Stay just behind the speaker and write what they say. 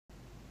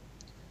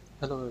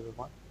Hello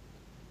everyone,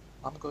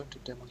 I'm going to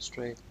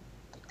demonstrate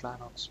the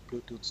Clarinox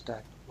Bluetooth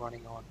stack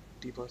running on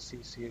TIVA C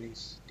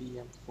Series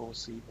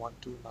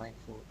TM4C1294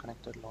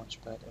 connected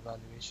launchpad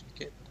evaluation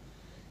kit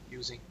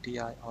using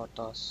TI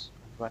RTOS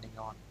and running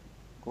on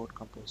Code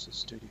Composer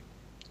Studio.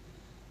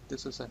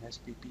 This is an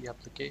SPP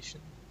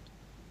application.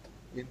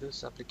 In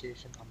this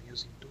application I'm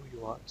using two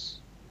UARTs.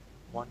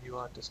 One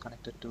UART is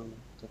connected to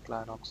the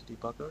Clarinox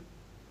debugger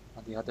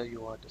and the other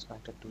UART is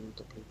connected to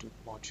the Bluetooth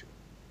module.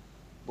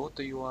 Both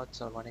the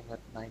UARTs are running at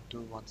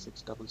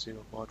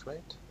 921600 baud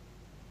rate.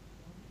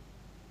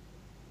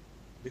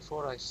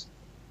 Before I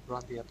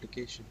run the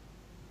application,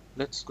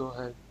 let's go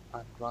ahead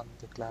and run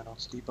the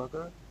Clarinox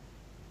debugger.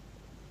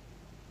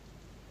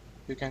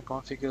 You can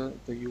configure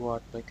the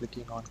UART by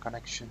clicking on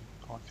Connection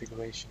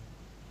Configuration.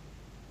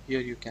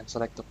 Here you can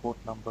select the port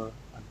number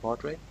and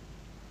baud rate.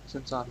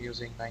 Since I'm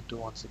using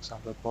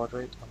 921600 baud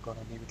rate, I'm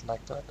going to leave it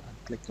like that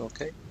and click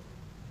OK.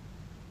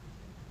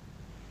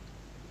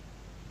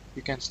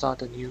 You can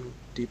start a new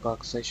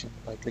debug session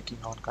by clicking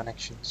on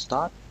Connection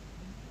Start.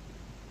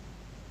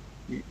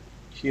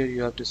 Here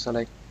you have to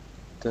select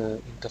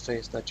the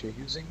interface that you're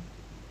using.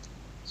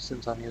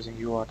 Since I'm using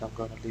UART, I'm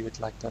going to leave it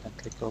like that and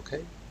click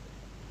OK.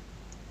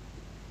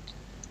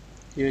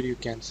 Here you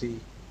can see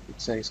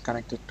it says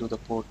connected to the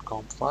port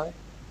COM5,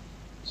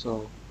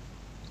 so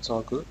it's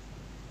all good.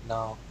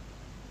 Now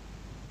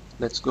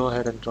let's go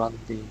ahead and run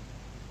the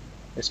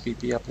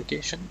SPP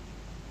application.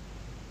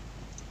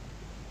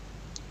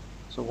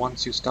 So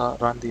once you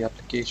run the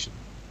application,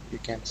 you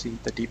can see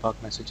the debug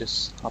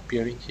messages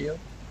appearing here.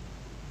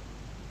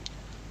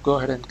 Go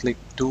ahead and click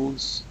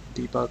Tools,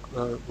 Debug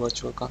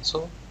Virtual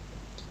Console.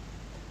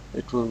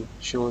 It will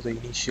show the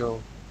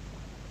initial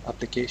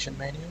application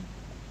menu.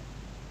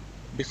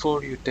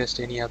 Before you test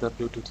any other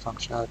Bluetooth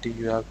functionality,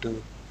 you have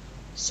to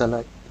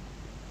select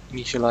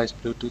Initialize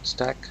Bluetooth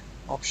Stack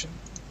option.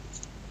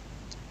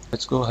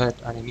 Let's go ahead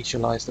and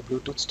initialize the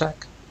Bluetooth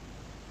stack.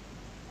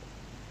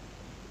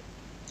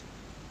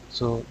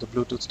 So the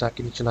Bluetooth stack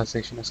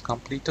initialization is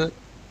completed.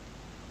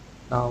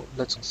 Now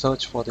let's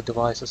search for the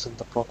devices in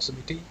the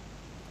proximity.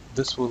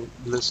 This will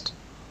list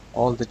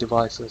all the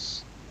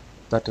devices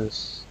that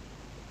is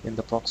in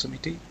the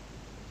proximity.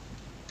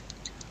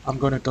 I'm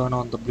going to turn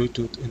on the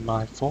Bluetooth in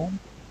my phone.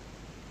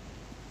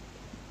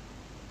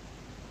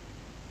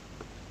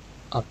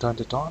 I've turned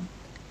it on.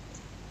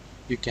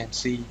 You can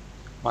see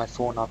my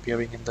phone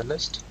appearing in the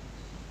list.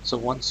 So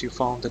once you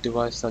found the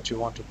device that you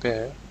want to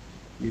pair,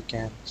 you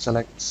can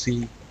select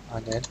C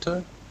and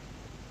enter.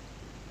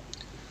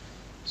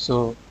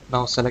 So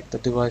now select the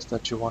device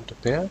that you want to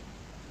pair.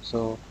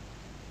 So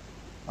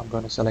I'm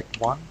going to select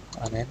 1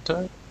 and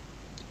enter.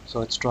 So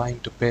it's trying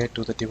to pair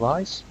to the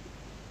device.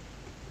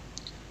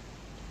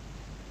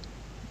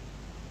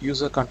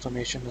 User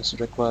confirmation is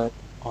required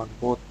on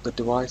both the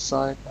device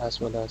side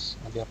as well as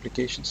on the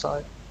application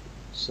side.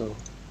 So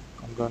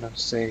I'm going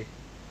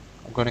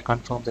to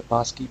confirm the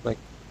passkey by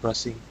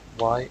pressing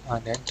Y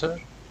and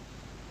enter,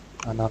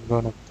 and I'm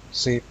going to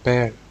say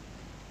pair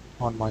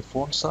on my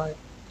phone side.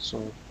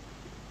 So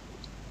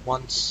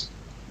once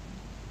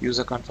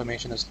user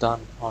confirmation is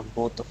done on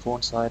both the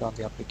phone side and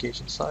the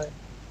application side,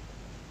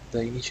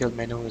 the initial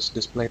menu is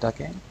displayed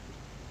again.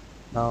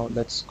 Now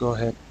let's go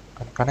ahead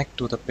and connect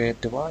to the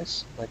paired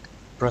device by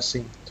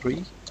pressing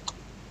 3.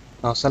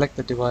 Now select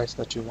the device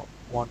that you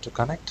want to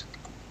connect.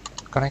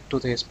 Connect to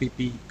the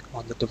SPP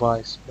on the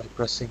device by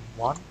pressing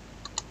 1.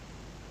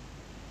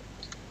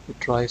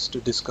 It tries to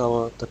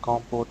discover the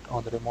COM port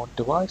on the remote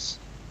device.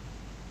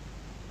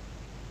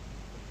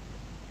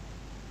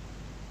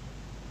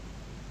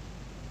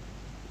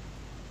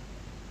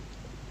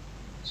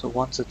 So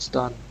once it's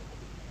done,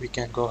 we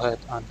can go ahead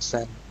and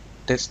send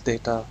test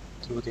data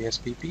through the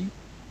SPP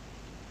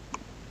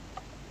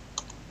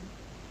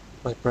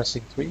by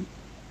pressing 3.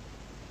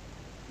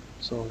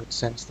 So it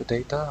sends the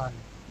data and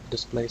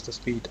displays the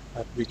speed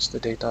at which the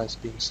data is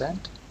being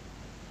sent.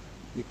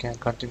 You can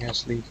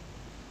continuously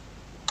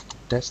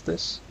test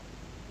this.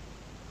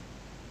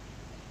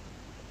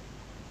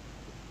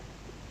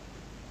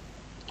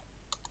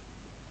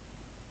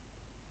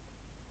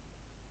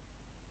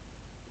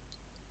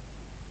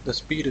 The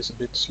speed is a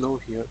bit slow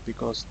here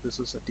because this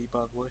is a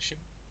debug version,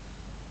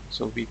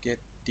 so we get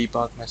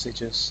debug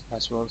messages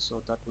as well,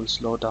 so that will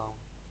slow down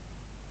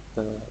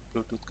the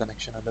Bluetooth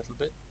connection a little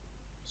bit.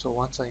 So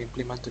once I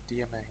implement the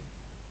DMA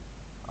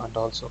and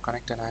also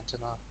connect an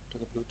antenna to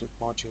the Bluetooth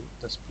module,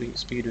 the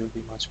speed will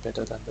be much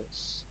better than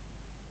this.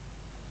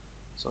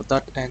 So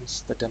that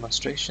ends the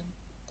demonstration.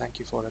 Thank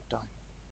you for your time.